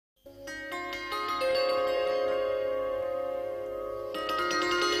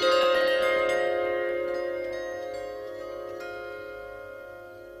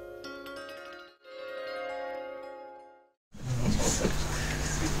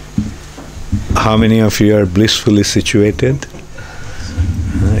How many of you are blissfully situated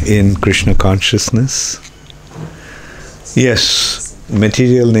in Krishna consciousness? Yes,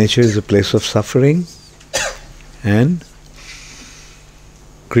 material nature is a place of suffering, and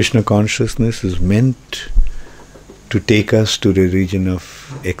Krishna consciousness is meant to take us to the region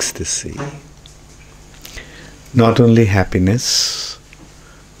of ecstasy. Not only happiness,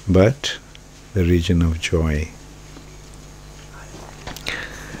 but the region of joy.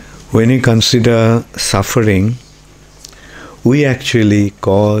 When you consider suffering, we actually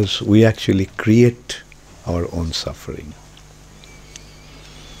create our own suffering.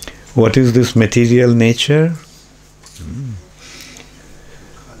 What is this material nature?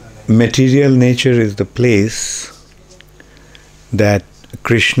 Material nature is the place that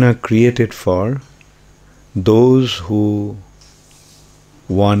Krishna created for those who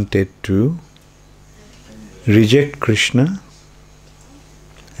wanted to reject Krishna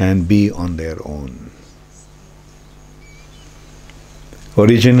and be on their own.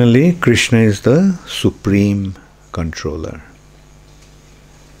 Originally, Krishna is the supreme controller.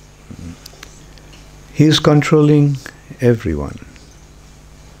 He is controlling everyone.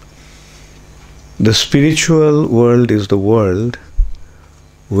 The spiritual world is the world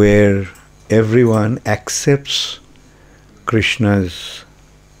where everyone accepts Krishna's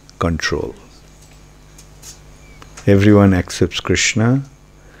control. Everyone accepts Krishna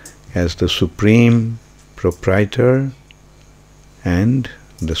as the supreme proprietor and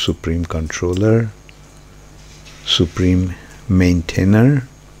the supreme controller, supreme maintainer.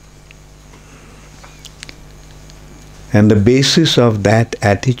 And the basis of that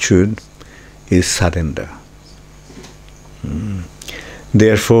attitude is surrender.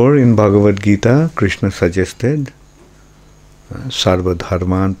 Therefore, in Bhagavad Gita, Krishna suggested, Sarva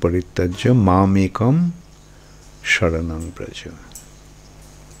dharman parityajya mamekam sharanam braja.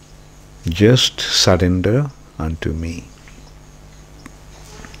 Just surrender unto me.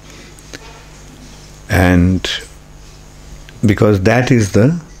 And because that is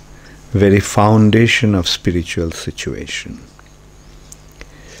the very foundation of spiritual situation.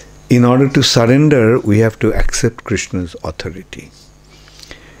 In order to surrender, we have to accept Krishna's authority.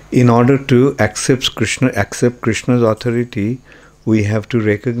 In order to accept Krishna's authority, we have to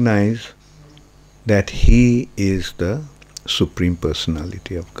recognize that He is the Supreme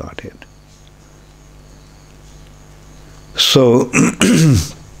Personality of Godhead. So,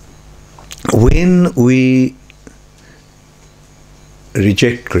 when we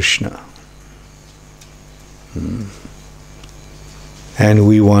reject Krishna and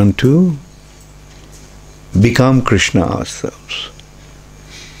we want to become Krishna ourselves,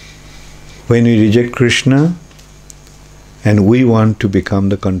 when we reject Krishna and we want to become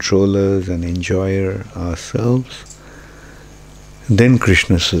the controllers and enjoyer ourselves, then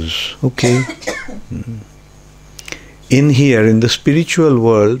Krishna says, okay. In here, in the spiritual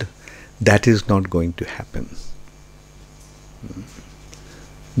world, that is not going to happen.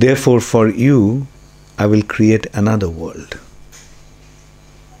 Therefore, for you, I will create another world.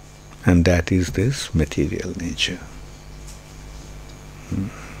 And that is this material nature.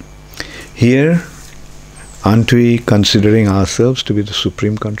 Here, aren't we considering ourselves to be the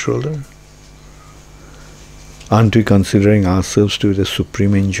supreme controller? Aren't we considering ourselves to be the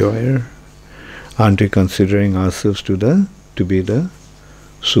supreme enjoyer? Aren't we considering ourselves to be the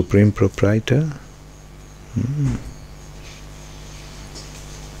supreme proprietor?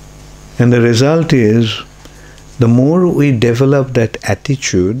 And the result is, the more we develop that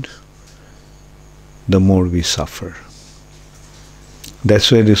attitude, the more we suffer.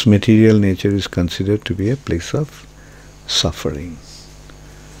 That's why this material nature is considered to be a place of suffering.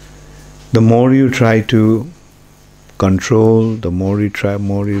 The more you try to control, the more you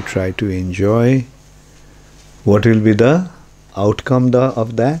try to enjoy, what will be the outcome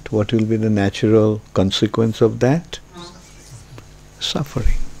of that? What will be the natural consequence of that?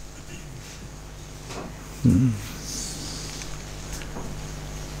 Suffering.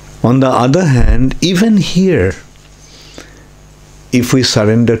 On the other hand, even here, if we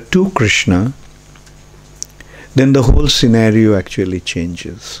surrender to Krishna, then the whole scenario actually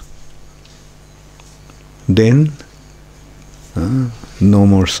changes. Then, no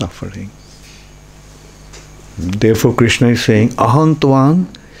more suffering. Therefore, Krishna is saying, Aham tvam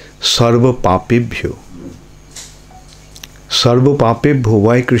sarva papebhyo. Sarva papebhyo.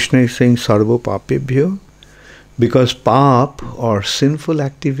 Why Krishna is saying sarva papebhyo? Because pap or sinful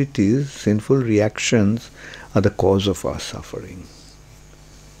activities, sinful reactions are the cause of our suffering.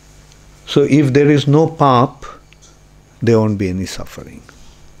 So if there is no pap, there won't be any suffering.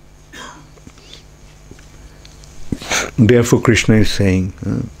 Therefore Krishna is saying,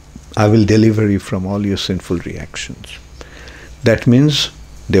 I will deliver you from all your sinful reactions. That means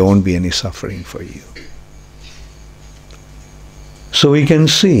there won't be any suffering for you. So we can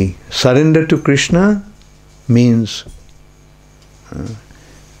see, surrender to Krishna means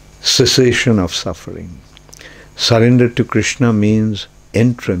cessation of suffering. Surrender to Krishna means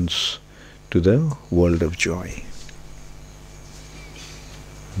entrance to the world of joy.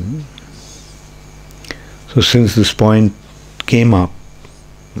 So since this point came up,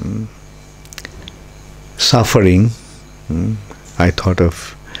 suffering, I thought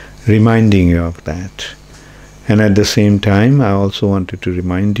of reminding you of that. And at the same time, I also wanted to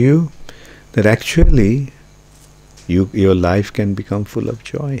remind you that actually your life can become full of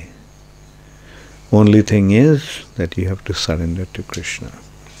joy. Only thing is that you have to surrender to Krishna.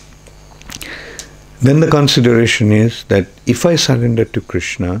 Then the consideration is that if I surrender to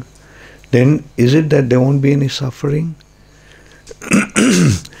Krishna, then is it that there won't be any suffering?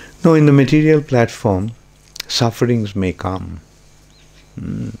 No, in the material platform, sufferings may come.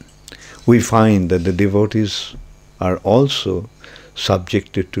 We find that the devotees are also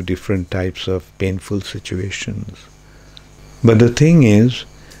subjected to different types of painful situations. But the thing is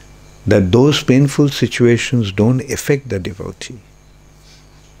that those painful situations don't affect the devotee,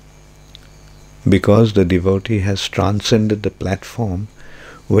 because the devotee has transcended the platform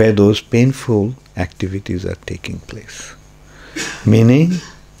where those painful activities are taking place. Meaning,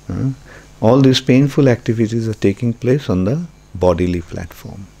 all these painful activities are taking place on the bodily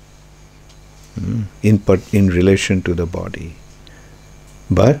platform, in relation to the body.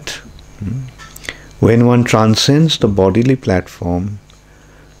 But when one transcends the bodily platform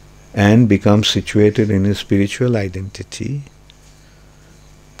and becomes situated in a spiritual identity,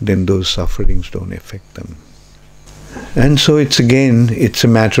 then those sufferings don't affect them. And so it's a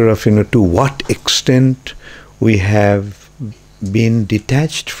matter of, to what extent we have been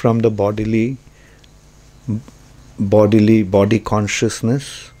detached from the body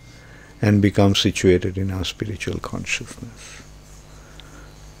consciousness and become situated in our spiritual consciousness.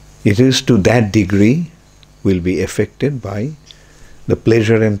 It is to that degree will be affected by the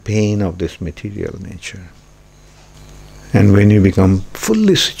pleasure and pain of this material nature. And when you become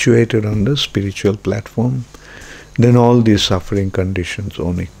fully situated on the spiritual platform, then all these suffering conditions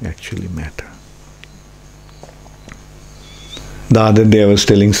only actually matter. The other day I was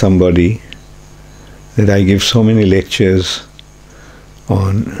telling somebody that I give so many lectures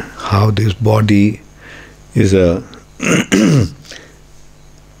on how this body is a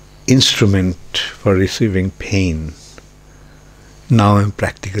instrument for receiving pain. Now I'm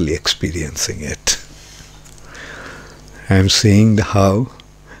practically experiencing it. I'm seeing how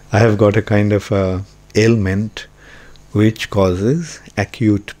I have got a kind of a ailment which causes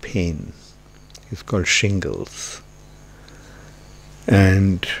acute pain. It's called shingles.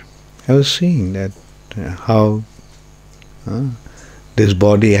 And I was seeing that how this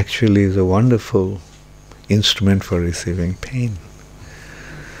body actually is a wonderful instrument for receiving pain.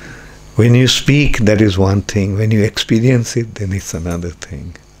 When you speak, that is one thing. When you experience it, then it's another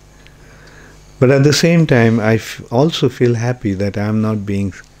thing. But at the same time, I also feel happy that I am not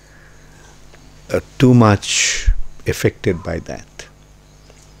being too much affected by that.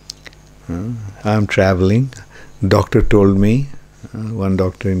 I am traveling. Doctor told me, one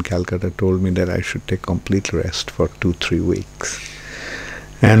doctor in Calcutta told me that I should take complete rest for 2-3 weeks.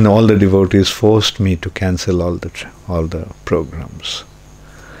 And all the devotees forced me to cancel all the programs.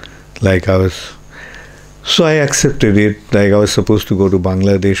 So I accepted it. I was supposed to go to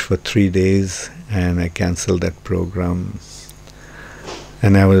Bangladesh for 3 days, and I cancelled that program.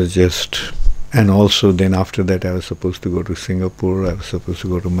 And also then after that I was supposed to go to Singapore, I was supposed to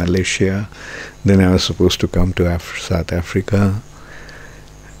go to Malaysia, then I was supposed to come to South Africa.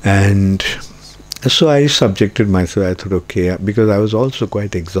 And so I subjected myself. I thought, okay, because I was also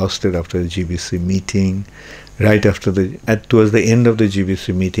quite exhausted after the GBC meeting. Towards the end of the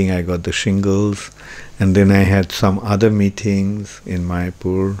GBC meeting, I got the shingles, and then I had some other meetings in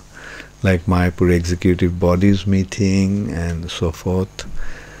Mayapur, like Mayapur Executive Bodies meeting and so forth.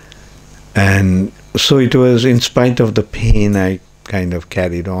 And so it was, in spite of the pain, I kind of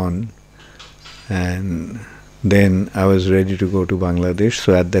carried on. And then I was ready to go to Bangladesh.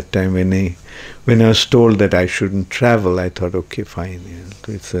 So at that time, when I was told that I shouldn't travel, I thought, okay, fine.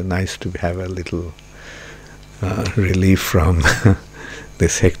 It's nice to have a little relief from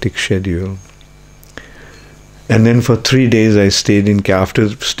this hectic schedule. And then for 3 days I stayed after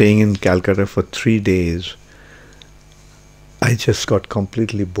staying in Calcutta for 3 days, I just got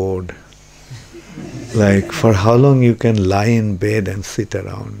completely bored. Like, for how long you can lie in bed and sit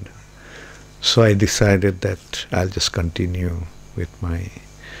around? So I decided that I'll just continue with my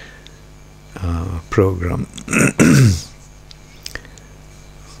program.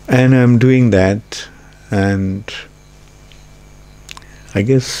 And I'm doing that, and I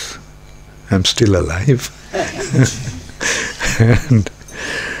guess I'm still alive. And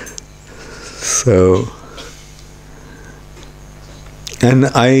so, and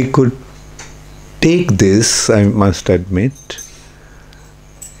I could take this, I must admit,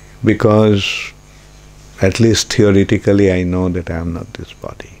 because at least theoretically I know that I am not this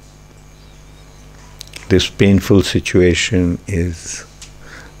body. This painful situation is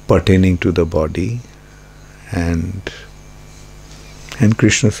pertaining to the body, and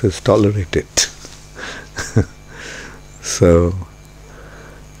Krishna says tolerate it. So,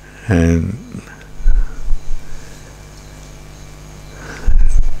 and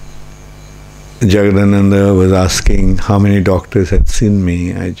Jagadananda was asking how many doctors had seen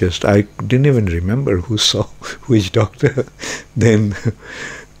me. I didn't even remember who saw which doctor. Then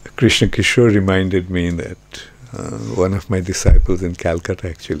Krishna Kishore reminded me that one of my disciples in Calcutta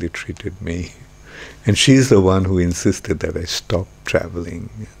actually treated me. And she's the one who insisted that I stop traveling.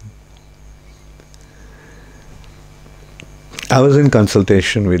 I was in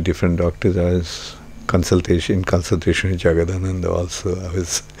consultation with different doctors. I was in consultation with Jagadananda also. I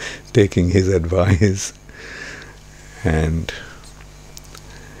was taking his advice. And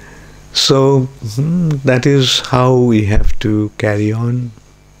so that is how we have to carry on.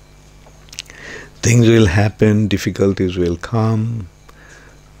 Things will happen, difficulties will come,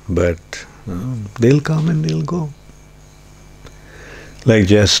 but they'll come and they'll go. Like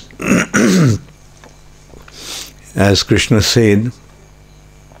just as Krishna said,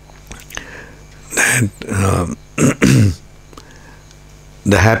 that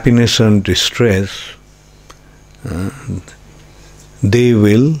the happiness and distress, they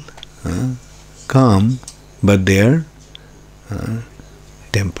will come, but they are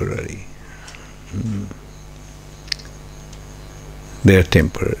temporary. They are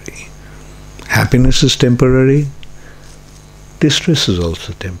temporary. Happiness is temporary. Distress is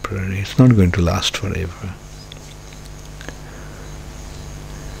also temporary. It's not going to last forever.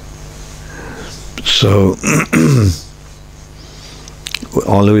 So,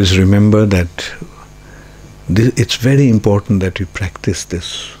 always remember that it's very important that we practice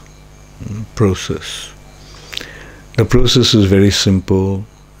this process. The process is very simple.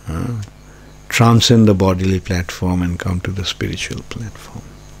 Transcend the bodily platform and come to the spiritual platform.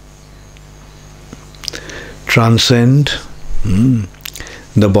 Transcend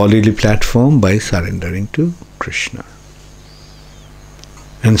the bodily platform by surrendering to Krishna.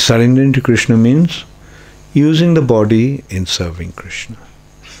 And surrendering to Krishna means using the body in serving Krishna.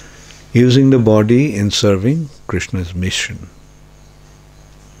 Using the body in serving Krishna's mission.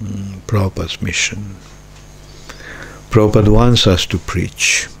 Prabhupada's mission. Prabhupada wants us to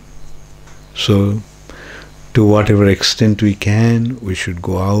preach. So, to whatever extent we can, we should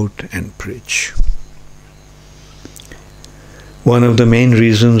go out and preach. One of the main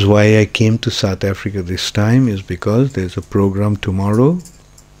reasons why I came to South Africa this time is because there's a program tomorrow.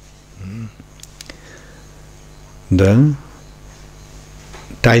 The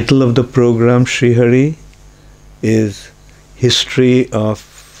title of the program, Sri Hari, is History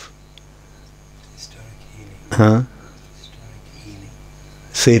of Historic Healing. Huh? Historic Healing.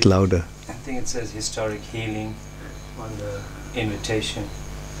 Say it louder. I think it says Historic Healing on the invitation.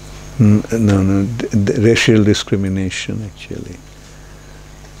 No, racial discrimination actually.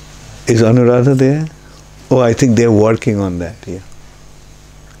 Is Anuradha there? Oh, I think they're working on that,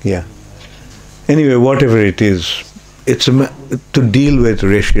 yeah. Anyway, whatever it is, it's to deal with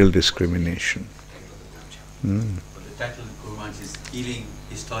racial discrimination. But the title of the program is Healing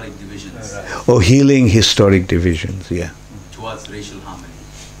Historic Divisions. Oh, healing historic divisions, yeah. Towards racial harmony.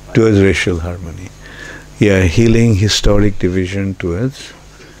 Towards racial harmony. Yeah, healing historic division towards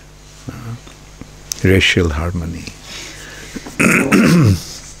racial harmony.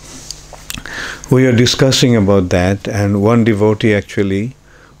 We are discussing about that, and one devotee actually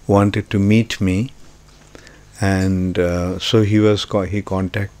wanted to meet me, and so he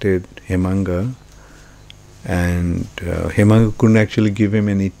contacted Hemanga, and Hemanga couldn't actually give him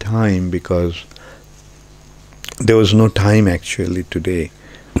any time because there was no time actually today.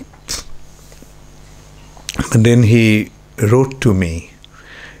 But then he wrote to me.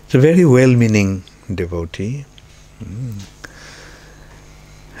 It's a very well-meaning devotee,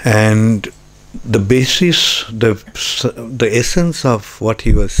 and the basis, the essence of what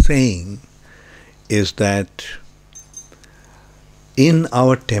he was saying is that in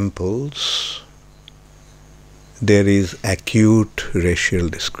our temples there is acute racial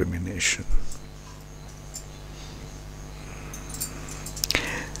discrimination.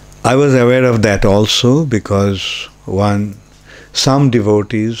 I was aware of that also because some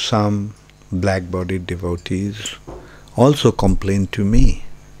devotees, some black-bodied devotees also complained to me.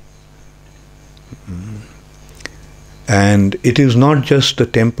 And it is not just the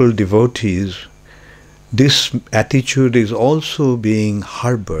temple devotees. This attitude is also being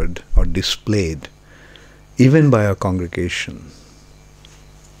harbored or displayed even by our congregation.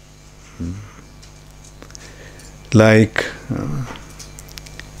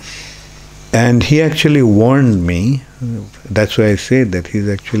 And he actually warned me. That's why I say that he's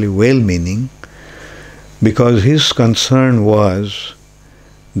actually well-meaning, because his concern was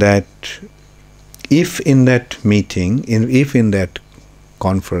that if in that meeting, if in that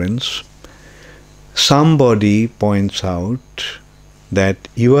conference, somebody points out that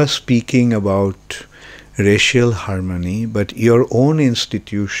you are speaking about racial harmony, but your own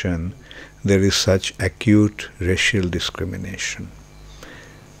institution, there is such acute racial discrimination,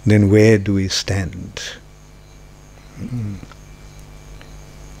 then where do we stand?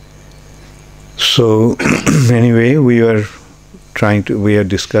 So anyway, we are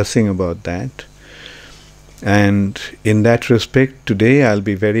discussing about that. And in that respect, today I'll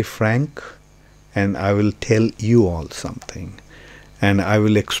be very frank and I will tell you all something. And I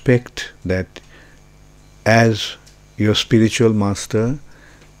will expect that as your spiritual master,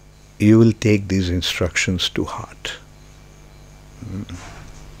 you will take these instructions to heart.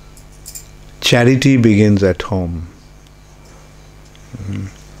 Charity begins at home.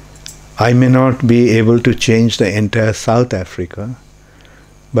 I may not be able to change the entire South Africa,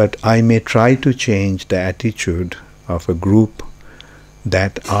 but I may try to change the attitude of a group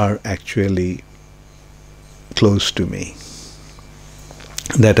that are actually close to me,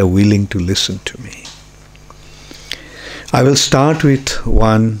 that are willing to listen to me. I will start with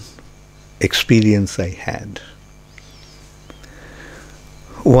one experience I had.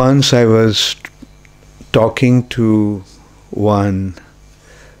 Once I was talking to one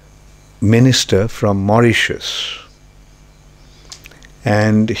minister from Mauritius,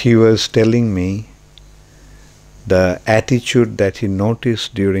 and he was telling me the attitude that he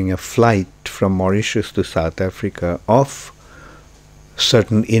noticed during a flight from Mauritius to South Africa of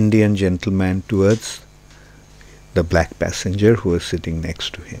certain Indian gentleman towards the black passenger who was sitting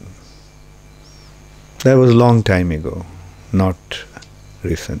next to him. That was a long time ago, not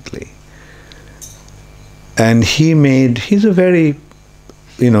recently. And he's a very,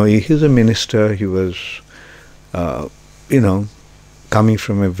 he's a minister. He was, coming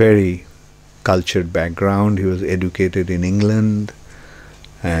from a very cultured background. He was educated in England.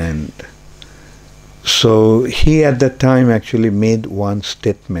 And so he at that time actually made one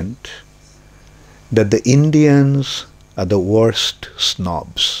statement that the Indians are the worst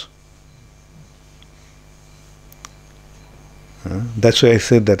snobs. That's why I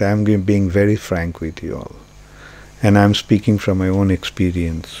said that I'm being very frank with you all. And I'm speaking from my own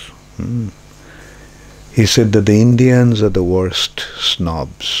experience. He said that the Indians are the worst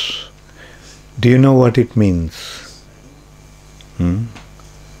snobs. Do you know what it means? Who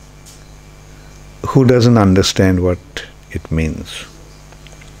doesn't understand what it means?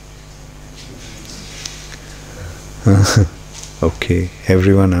 Okay,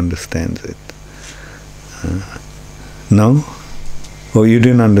 everyone understands it. No? Oh, you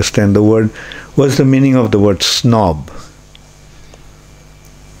didn't understand the word. What's the meaning of the word snob?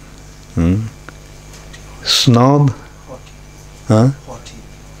 Snob? Haughty.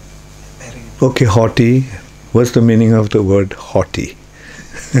 Okay, haughty. What's the meaning of the word haughty?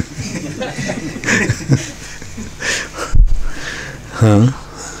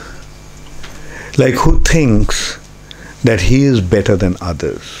 Like who thinks that he is better than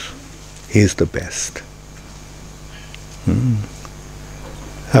others? He is the best.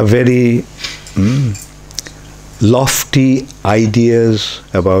 A very lofty ideas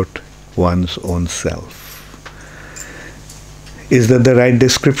about one's own self. Is that the right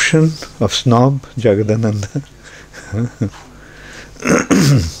description of snob, Jagadananda?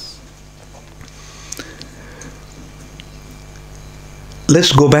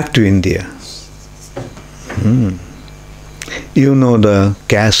 Let's go back to India. You know the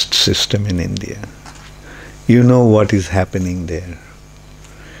caste system in India. You know what is happening there.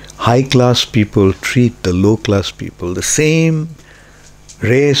 High-class people treat the low-class people, the same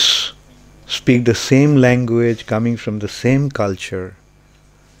race, speak the same language, coming from the same culture,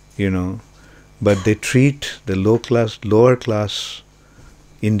 but they treat the lower class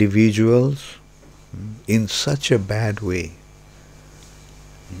individuals in such a bad way.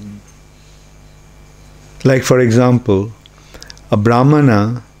 Like for example, a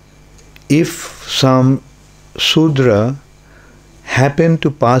Brahmana, if some Sudra happened to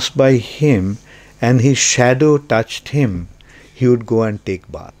pass by him and his shadow touched him, he would go and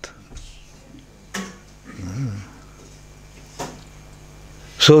take bath.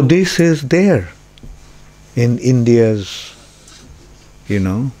 So this is there in India's,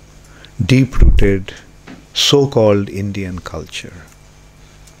 deep-rooted, so-called Indian culture.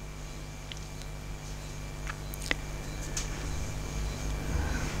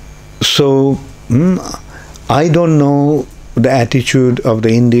 So, I don't know the attitude of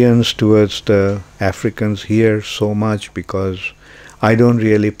the Indians towards the Africans here so much because I don't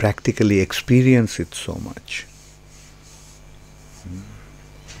really practically experience it so much.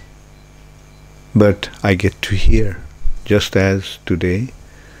 But I get to hear, just as today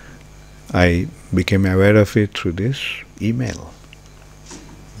I became aware of it through this email.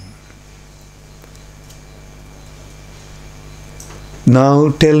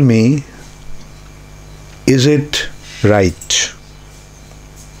 Now tell me, is it right?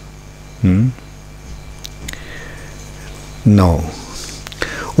 No.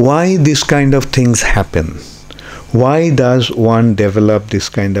 Why this kind of things happen? Why does one develop this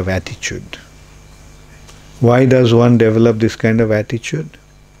kind of attitude? Why does one develop this kind of attitude?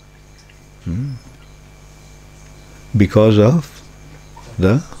 Because of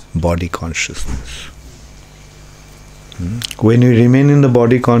the body consciousness. When you remain in the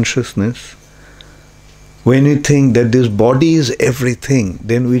body consciousness, when you think that this body is everything,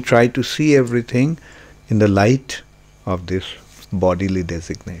 then we try to see everything in the light of this bodily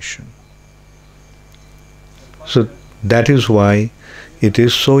designation. So that is why it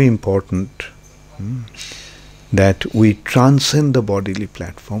is so important that we transcend the bodily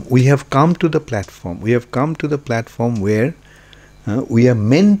platform. We have come to the platform. We have come to the platform where we are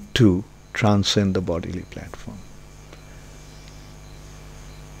meant to transcend the bodily platform.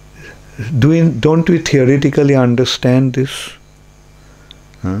 Don't we theoretically understand this?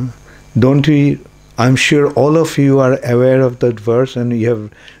 Don't we? I'm sure all of you are aware of that verse and you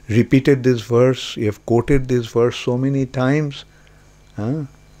have repeated this verse, you have quoted this verse so many times. Dehi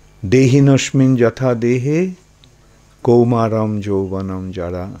nashmin jatha dehe kaumaram jovanam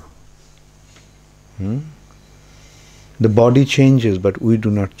jara. The body changes, but we do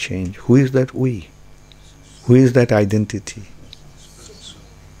not change. Who is that we? Who is that identity?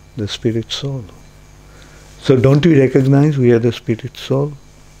 The spirit soul. So don't we recognize we are the spirit soul?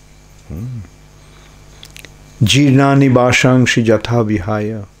 Jirnani bhashangshi jatha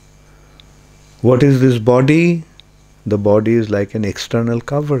vihaya. What is this body? The body is like an external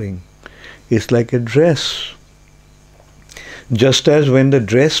covering. It's like a dress. Just as when the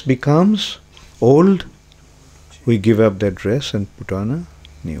dress becomes old, we give up that dress and put on a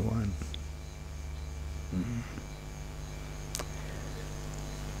new one.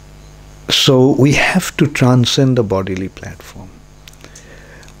 So we have to transcend the bodily platform.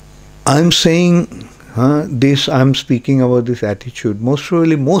 I'm saying this, I'm speaking about this attitude. Most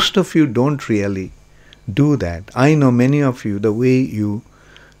probably, most of you don't really do that. I know many of you, the way you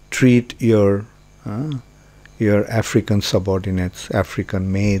treat your African subordinates,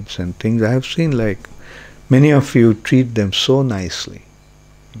 African maids and things, I have seen like many of you treat them so nicely.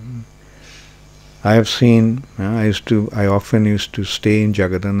 I have seen, I often used to stay in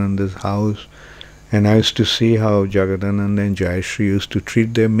Jagadananda's house and I used to see how Jagadananda and Jayashree used to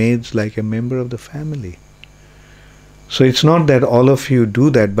treat their maids like a member of the family. So it's not that all of you do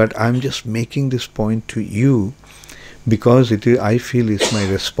that, but I'm just making this point to you because I feel it's my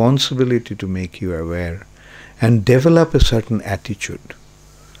responsibility to make you aware and develop a certain attitude.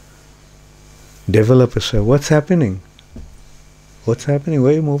 What's happening? What's happening? Why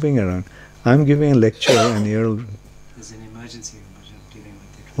are you moving around? I'm giving a lecture and you're... There's an emergency I'm dealing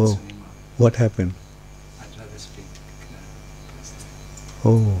with. Oh, what happened? I'd rather speak.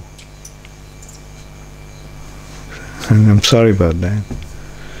 Oh. I'm sorry about that.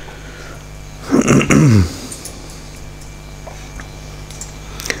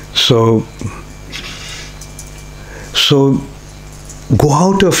 So go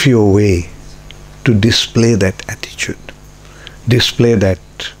out of your way to display that attitude, display that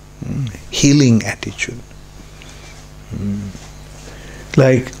healing attitude.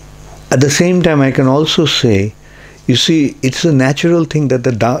 Like, at the same time, I can also say, you see, it's a natural thing that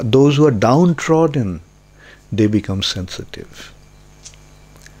those who are downtrodden, they become sensitive.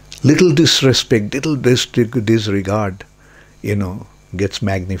 Little disrespect, little disregard, gets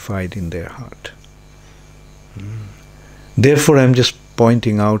magnified in their heart. Therefore, I'm just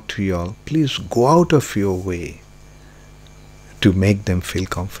pointing out to you all, please go out of your way to make them feel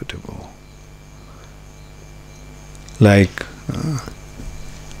comfortable. Like,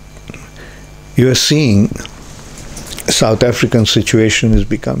 you are seeing South African situation is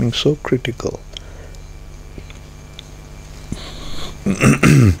becoming so critical.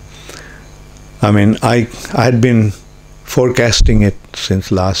 I mean, I had been forecasting it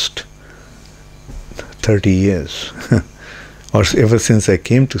since last 30 years, or ever since I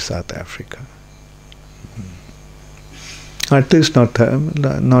came to South Africa. At least not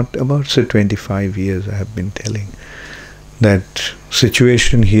about, say, 25 years I have been telling that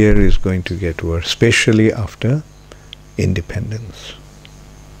situation here is going to get worse, especially after independence.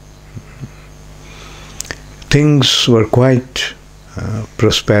 Things were quite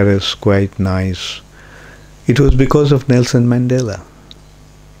prosperous, quite nice. It was because of Nelson Mandela.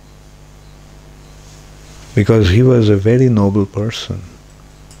 Because he was a very noble person.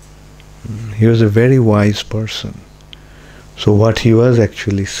 He was a very wise person. So what he was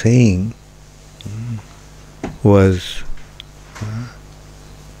actually saying was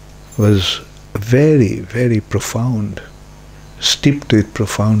very, very profound, steeped with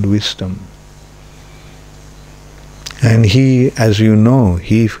profound wisdom. And he, as you know,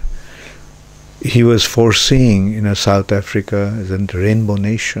 he was foreseeing, South Africa as a rainbow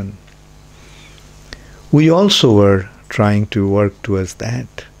nation. We also were trying to work towards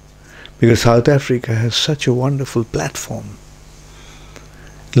that, because South Africa has such a wonderful platform.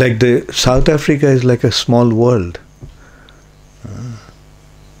 South Africa is like a small world.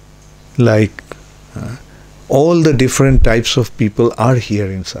 All the different types of people are here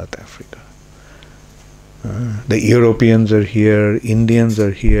in South Africa. The Europeans are here, Indians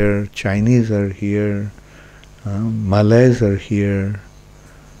are here, Chinese are here, Malays are here.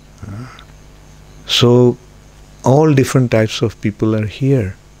 So all different types of people are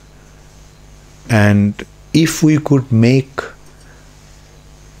here. And if we could make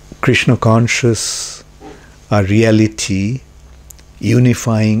Krishna conscious a reality,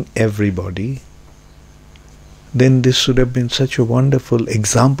 unifying everybody, then this would have been such a wonderful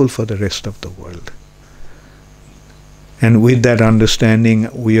example for the rest of the world. And with that understanding,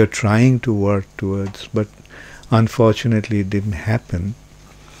 we are trying to work towards, but unfortunately it didn't happen.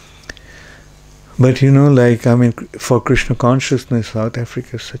 But for Krishna consciousness, South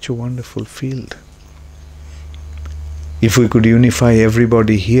Africa is such a wonderful field. If we could unify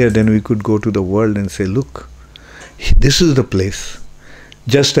everybody here, then we could go to the world and say, look, this is the place.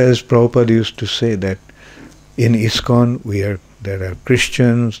 Just as Prabhupada used to say that in ISKCON there are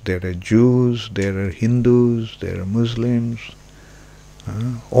Christians, there are Jews, there are Hindus, there are Muslims,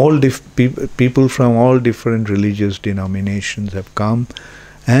 people from all different religious denominations have come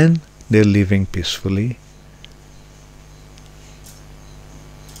and they're living peacefully.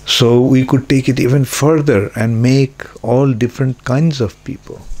 So we could take it even further and make all different kinds of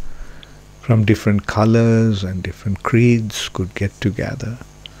people from different colors and different creeds could get together.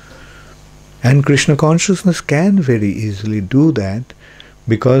 And Krishna consciousness can very easily do that,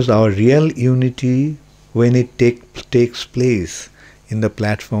 because our real unity, when it takes place in the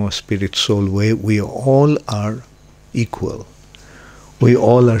platform of Spirit Soul, where we all are equal, we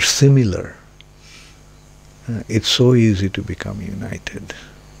all are similar, it's so easy to become united.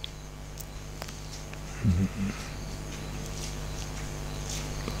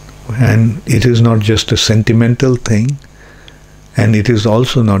 And it is not just a sentimental thing, and it is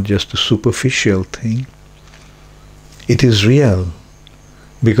also not just a superficial thing. It is real,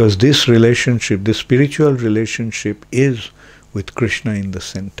 because this relationship, this spiritual relationship, is with Krishna in the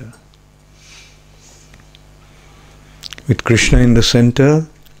center. With Krishna in the center,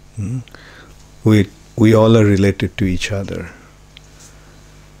 we all are related to each other.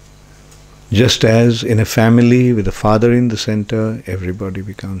 Just as in a family with the father in the center, everybody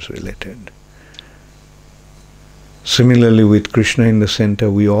becomes related. Similarly, with Krishna in the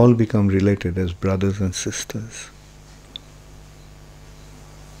center, we all become related as brothers and sisters.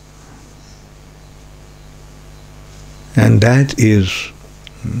 And that is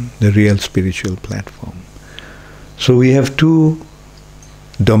the real spiritual platform. So we have two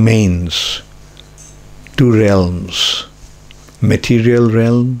domains, two realms, material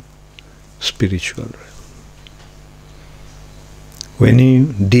realm, spiritual realm. When you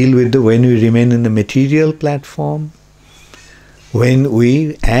when we remain in the material platform, when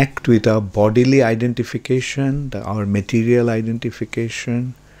we act with our bodily identification, our material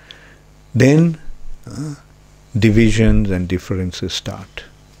identification, then divisions and differences start.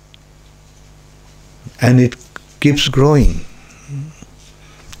 And it keeps growing.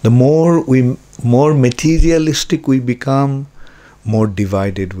 The more materialistic we become, more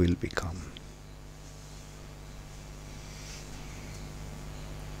divided we'll become.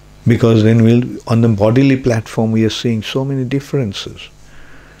 Because then on the bodily platform we are seeing so many differences.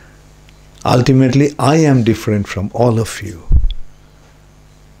 Ultimately, I am different from all of you.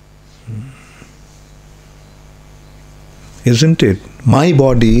 Isn't it? My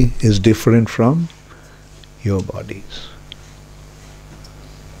body is different from your bodies.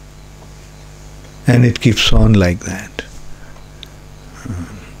 And it keeps on like that.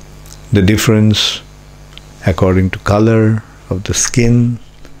 The difference according to color of the skin,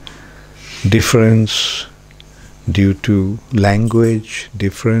 difference due to language,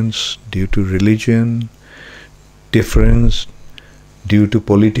 difference due to religion, difference due to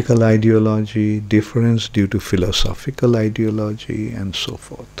political ideology, difference due to philosophical ideology, and so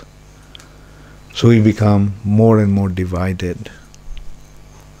forth. So we become more and more divided.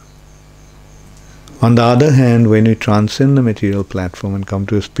 On the other hand, when we transcend the material platform and come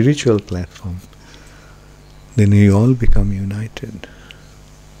to a spiritual platform, then we all become united.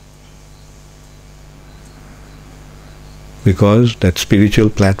 Because that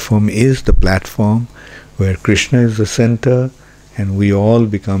spiritual platform is the platform where Krishna is the center, and we all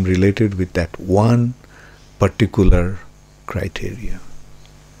become related with that one particular criteria.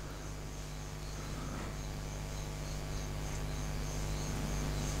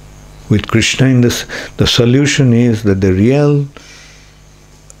 With Krishna in this, the solution is that the real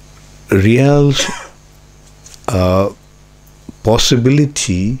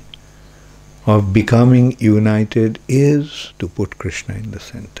possibility of becoming united is to put Krishna in the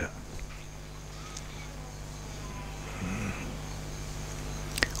center.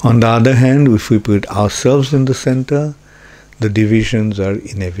 On the other hand, if we put ourselves in the center, the divisions are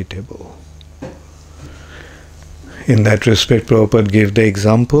inevitable. In that respect, Prabhupada gave the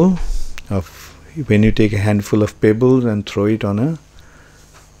example of when you take a handful of pebbles and throw it on a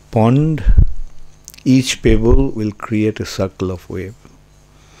pond, each pebble will create a circle of wave.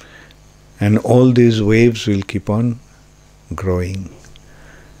 And all these waves will keep on growing.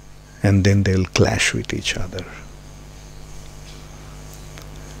 And then they'll clash with each other.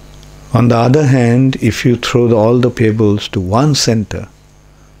 On the other hand, if you throw all the pebbles to one center,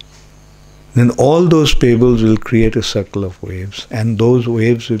 then all those pebbles will create a circle of waves, and those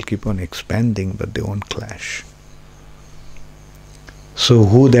waves will keep on expanding, but they won't clash. So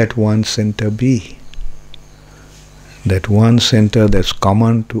who that one center be? That one center that's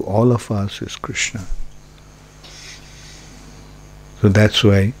common to all of us is Krishna. So that's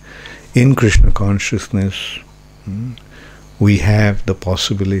why in Krishna consciousness, we have the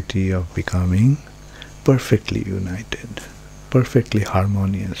possibility of becoming perfectly united, perfectly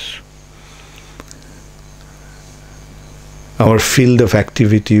harmonious. Our field of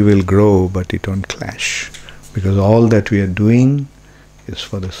activity will grow, but it won't clash, because all that we are doing is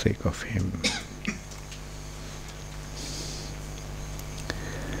for the sake of Him.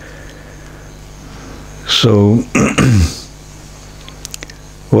 So,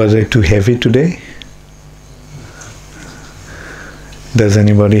 was I too heavy today? Does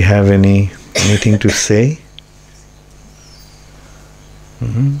anybody have anything to say?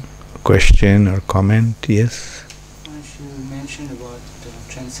 Question or comment? Yes? You mentioned about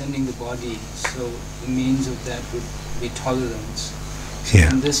transcending the body, so the means of that would be tolerance. So Yeah.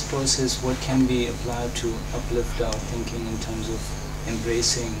 in this process, what can be applied to uplift our thinking in terms of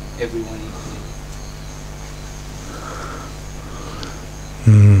embracing everyone equally?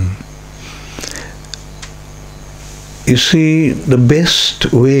 You see, the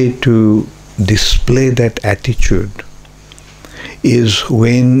best way to display that attitude is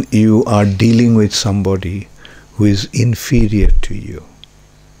when you are dealing with somebody who is inferior to you.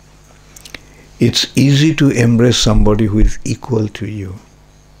 It's easy to embrace somebody who is equal to you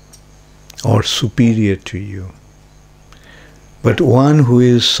or superior to you. But one who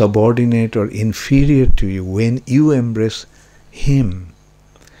is subordinate or inferior to you, when you embrace him,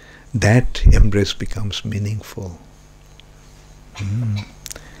 that embrace becomes meaningful.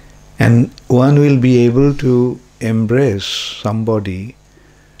 And one will be able to embrace somebody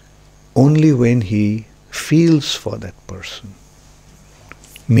only when he feels for that person.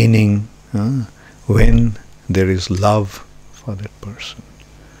 Meaning, when there is love for that person.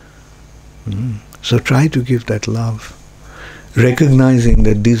 So try to give that love, recognizing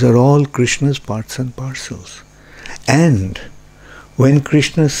that these are all Krishna's parts and parcels. And when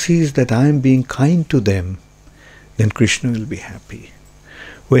Krishna sees that I am being kind to them, then Krishna will be happy.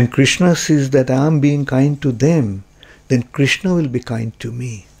 When Krishna sees that I am being kind to them, then Krishna will be kind to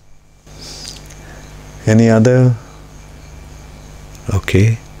me. Any other?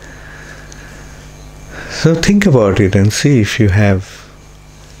 Okay. So think about it and see if you have,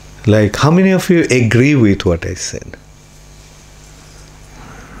 like, how many of you agree with what I said?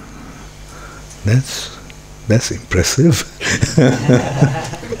 That's impressive.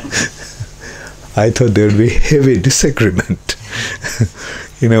 I thought there would be heavy disagreement.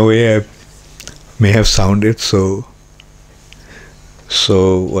 In a way, I may have sounded so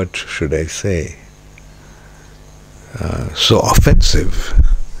what should I say? So offensive.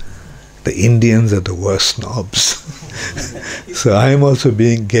 The Indians are the worst snobs. So I am also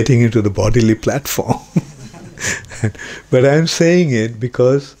getting into the bodily platform. But I am saying it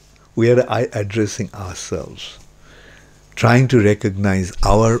because we are addressing ourselves, trying to recognize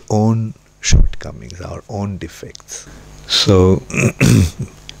our own shortcomings, our own defects. So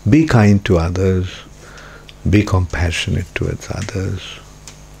be kind to others, be compassionate towards others.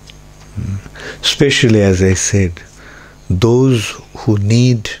 Especially, as I said, those who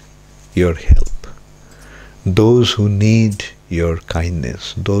need your help, those who need your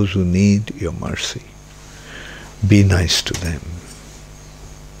kindness, those who need your mercy. Be nice to them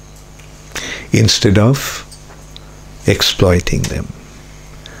instead of exploiting them.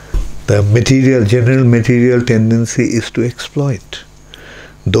 The general material tendency is to exploit.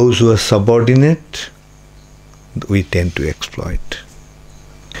 Those who are subordinate, we tend to exploit.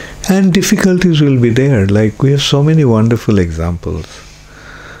 And difficulties will be there. Like, we have so many wonderful examples.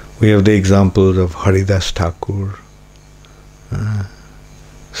 We have the examples of Haridas Thakur.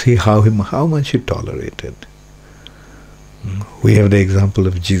 See how much he tolerated. We have the example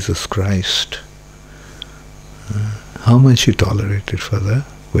of Jesus Christ. How much he tolerated for the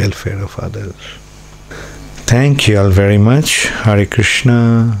welfare of others. Thank you all very much. Hare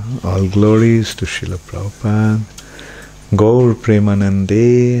Krishna. All glories to Srila Prabhupada. Gaur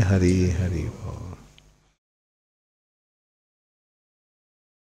Premanande. Hari Hari.